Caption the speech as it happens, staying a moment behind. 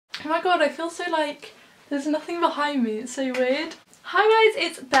my god, I feel so like there's nothing behind me, it's so weird. Hi guys,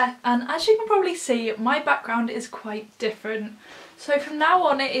 it's Beth, and as you can probably see, my background is quite different. So from now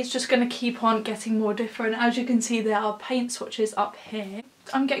on it is just going to keep on getting more different. As you can see, there are paint swatches up here.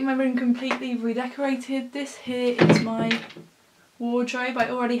 I'm getting my room completely redecorated. This here is my wardrobe. I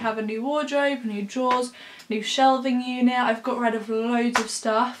already have a new wardrobe, new drawers, new shelving unit. I've got rid of loads of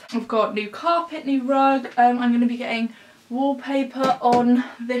stuff. I've got new carpet, new rug. I'm going to be getting wallpaper on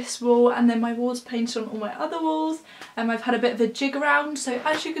this wall, and then my walls painted on all my other walls. I've had a bit of a jig around, so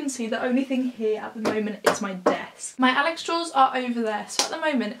as you can see, the only thing here at the moment is my desk. My Alex drawers are over there, so at the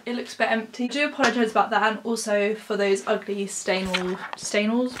moment it looks a bit empty. I do apologise about that, and also for those ugly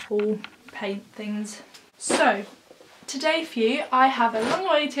stainals or paint things. So today for you, I have a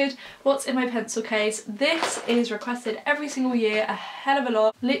long-awaited what's in my pencil case. This is requested every single year, a hell of a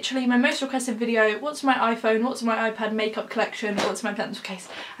lot. Literally my most requested video, what's in my iPhone, what's in my iPad makeup collection, what's in my pencil case.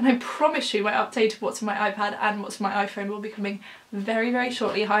 And I promise you my update of what's in my iPad and what's in my iPhone will be coming very, very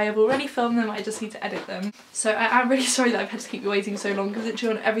shortly. I have already filmed them, I just need to edit them. So I am really sorry that I've had to keep you waiting so long, because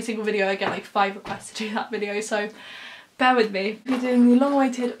literally on every single video I get like 5 requests to do that video, so bear with me. We're doing the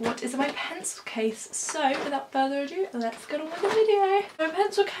long-awaited what is in my pencil case. So without further ado, let's get on with the video. My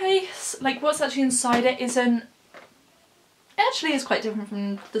pencil case, like what's actually inside it actually is quite different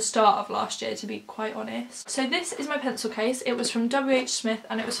from the start of last year, to be quite honest. So this is my pencil case. It was from WH Smith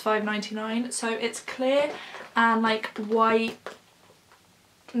and it was £5.99. So it's clear and like white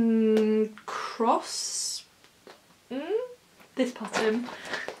cross this pattern,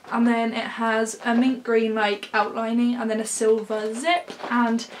 and then it has a mint green like outlining and then a silver zip,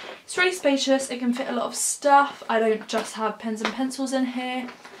 and it's really spacious. It can fit a lot of stuff. I don't just have pens and pencils in here.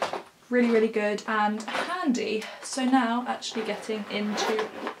 Really good and handy. So now actually getting into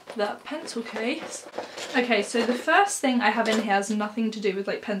the pencil case. Okay, so the first thing I have in here has nothing to do with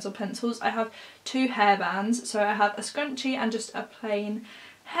like pens or pencils. I have 2 hairbands. So I have a scrunchie and just a plain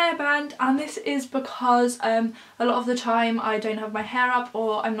hairband, and this is because a lot of the time I don't have my hair up,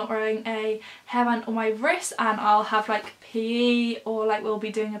 or I'm not wearing a hairband on my wrist, and I'll have like PE, or like we'll be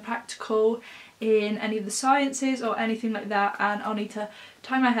doing a practical in any of the sciences or anything like that, and I'll need to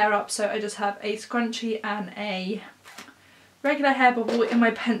tie my hair up, so I just have a scrunchie and a regular hair bubble in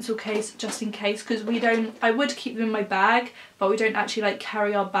my pencil case just in case, because I would keep them in my bag, but we don't actually like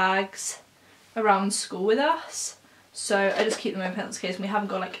carry our bags around school with us. So I just keep them in my pencil case, and we haven't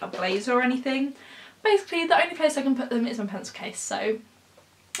got like a blazer or anything. Basically the only place I can put them is my pencil case. So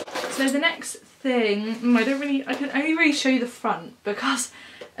the next thing, I can only really show you the front, because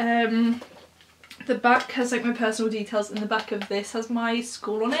the back has like my personal details, and the back of this has my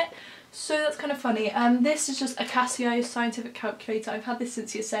school on it. So that's kind of funny. This is just a Casio scientific calculator. I've had this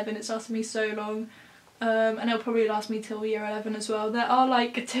since year 7, it's lasted me so long. And it'll probably last me till year 11 as well. There are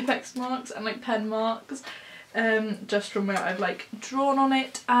like Tipp-Ex marks and like pen marks, just from where I've like drawn on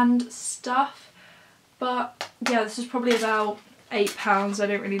it and stuff. But yeah, this is probably about £8, I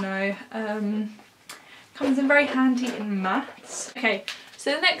don't really know. Comes in very handy in maths. Okay,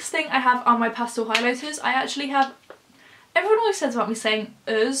 so the next thing I have are my pastel highlighters. I actually have, everyone always says about me saying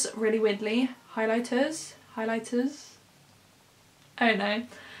us really weirdly. Highlighters? I don't know.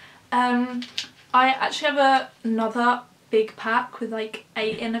 I actually have another big pack with like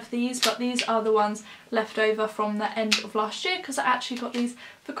 8 in of these, but these are the ones left over from the end of last year, because I actually got these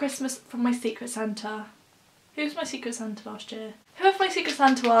for Christmas from my Secret Santa. Who was my Secret Santa last year? Whoever my Secret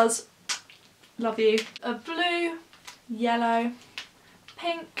Santa was, love you. A blue, yellow,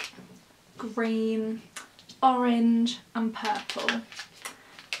 pink, green, orange and purple.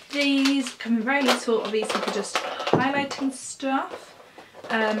 These come in very little, obviously for just highlighting stuff.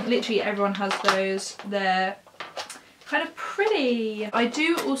 Literally everyone has those. They're kind of pretty. I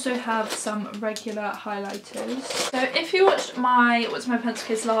do also have some regular highlighters. So if you watched my What's My Pencil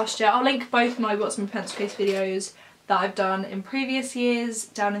Case last year, I'll link both my What's My Pencil Case videos that I've done in previous years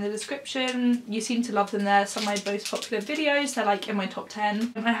down in the description. You seem to love them there. Some of my most popular videos, they're like in my top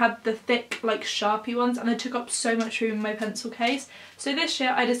 10. And I had the thick like Sharpie ones, and they took up so much room in my pencil case. So this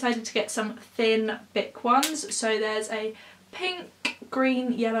year I decided to get some thin Bic ones. So there's a pink,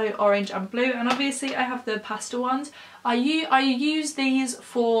 green, yellow, orange and blue, and obviously I have the pastel ones. I use these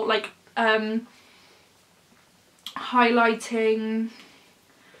for like highlighting.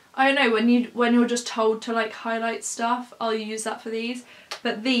 I don't know, when you're just told to like highlight stuff, I'll use that for these.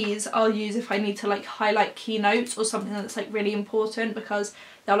 But these I'll use if I need to like highlight keynotes or something that's like really important, because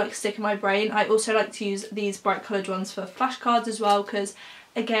they'll like stick in my brain. I also like to use these bright coloured ones for flashcards as well, because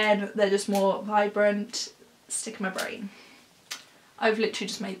again they're just more vibrant, stick in my brain. I've literally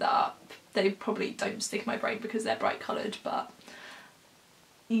just made that up. They probably don't stick in my brain because they're bright coloured, but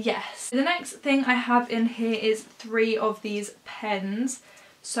Yes. The next thing I have in here is 3 of these pens.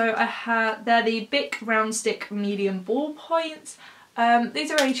 So they're the Bic Round Stick Medium Ballpoints. These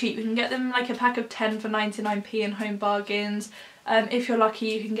are really cheap. You can get them like a pack of 10 for 99p in Home Bargains. If you're lucky,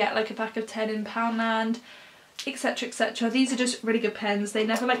 you can get like a pack of 10 in Poundland, etc, etc. These are just really good pens. They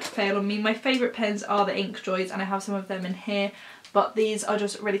never like fail on me. My favourite pens are the Inkjoys, and I have some of them in here, but these are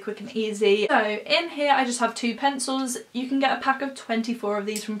just really quick and easy. So in here I just have 2 pencils. You can get a pack of 24 of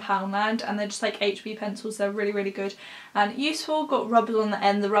these from Poundland, and they're just like HB pencils. They're really, really good and useful. Got rubbers on the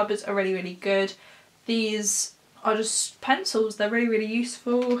end. The rubbers are really, really good. These are just pencils. They're really, really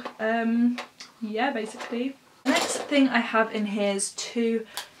useful. Yeah, basically. The next thing I have in here is 2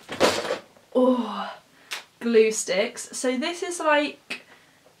 glue sticks. So this is like,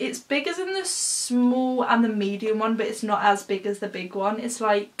 it's bigger than the small and the medium one, but it's not as big as the big one. It's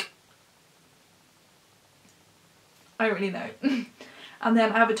like, I don't really know. And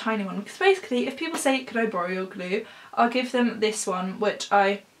then I have a tiny one, because basically if people say, could I borrow your glue, I'll give them this one, which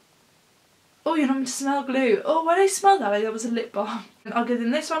oh, you're not meant to smell glue. Oh, why did I smell that? Like that was a lip balm. And I'll give them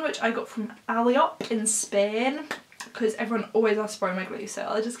this one, which I got from Aliop in Spain, because everyone always asks to borrow my glue, so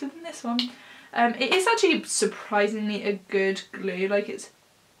I'll just give them this one. It is actually surprisingly a good glue. Like it's,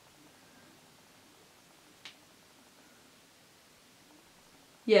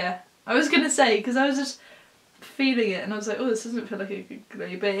 yeah, I was gonna say, because I was just feeling it and I was like, oh, this doesn't feel like a good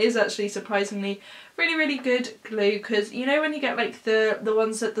glue, but it is actually surprisingly really, really good glue. Because you know when you get like the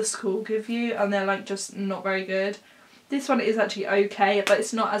ones that the school give you and they're like just not very good, this one is actually okay, but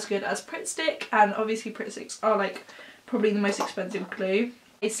it's not as good as Pritt Stick, and obviously Pritt Sticks are like probably the most expensive glue.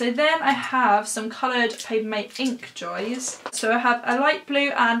 Okay, so then I have some coloured Papermate Inkjoys. So I have a light blue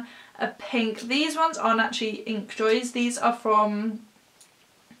and a pink. These ones aren't actually Inkjoys, these are from,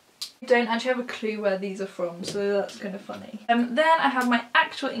 I don't actually have a clue where these are from, so that's kind of funny. Then I have my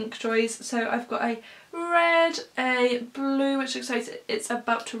actual Inkjoys. So I've got a red, a blue, which looks like it's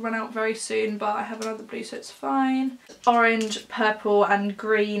about to run out very soon, but I have another blue, so it's fine. Orange, purple and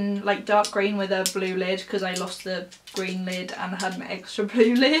green, like dark green with a blue lid, because I lost the green lid and had an extra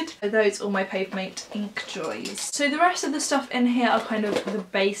blue lid. So those are all my Papermate Inkjoys. So the rest of the stuff in here are kind of the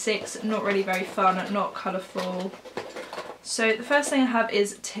basics, not really very fun, not colourful. So the first thing I have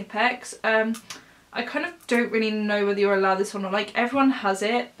is Tipp-Ex. I kind of don't really know whether you're allowed this or not. Like everyone has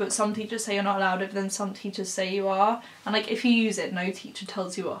it, but some teachers say you're not allowed it, but then some teachers say you are. And like if you use it, no teacher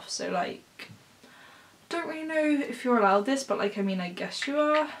tells you off. So like, don't really know if you're allowed this, but like, I mean, I guess you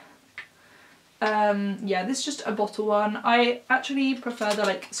are. Yeah, this is just a bottle one. I actually prefer the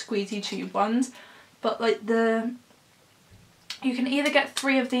like squeezy tube ones, but like you can either get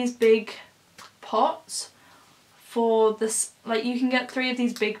 3 of these big pots for this, like you can get 3 of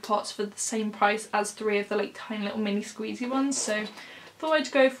these big pots for the same price as 3 of the like tiny little mini squeezy ones. So thought I'd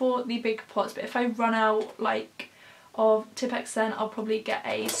go for the big pots, but if I run out like of Tipp-Ex, then I'll probably get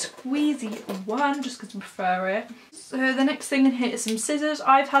a squeezy one just because I prefer it. So the next thing in here is some scissors.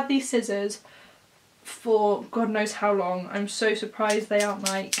 I've had these scissors for God knows how long. I'm so surprised they aren't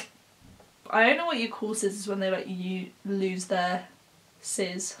like, I don't know what you call scissors when they like you lose their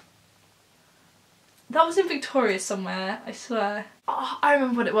sizz. That was in Victoria somewhere, I swear. Oh, I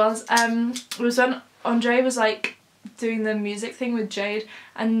remember what it was. It was when Andre was like doing the music thing with Jade,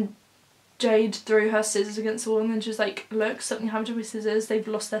 and Jade threw her scissors against the wall, and then she was like, look, something happened to my scissors, they've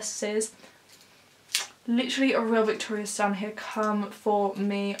lost their sizz. Literally a real Victoria stan here, come for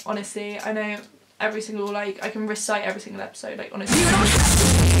me, honestly. I know every single, like, I can recite every single episode, like, honestly.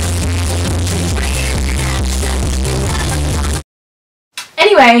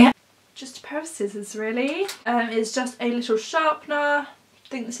 Anyway, just a pair of scissors really. It's just a little sharpener. I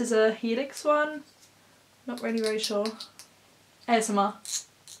think this is a Helix one. Not really very sure. ASMR.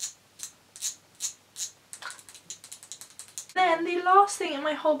 Then the last thing in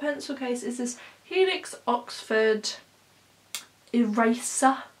my whole pencil case is this Helix Oxford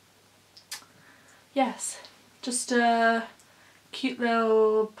eraser. Yes, just a cute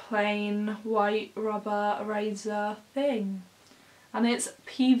little plain white rubber eraser thing. And it's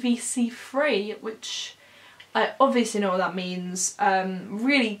PVC free, which I obviously know what that means.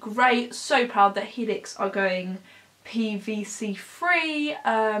 Really great, so proud that Helix are going PVC free.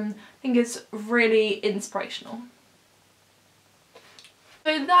 I think it's really inspirational.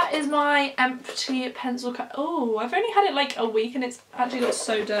 So that is my empty pencil case. Oh, I've only had it like a week and it's actually got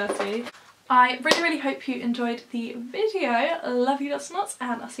so dirty. I really, really hope you enjoyed the video. Love you lots and lots,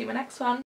 and I'll see you in my next one.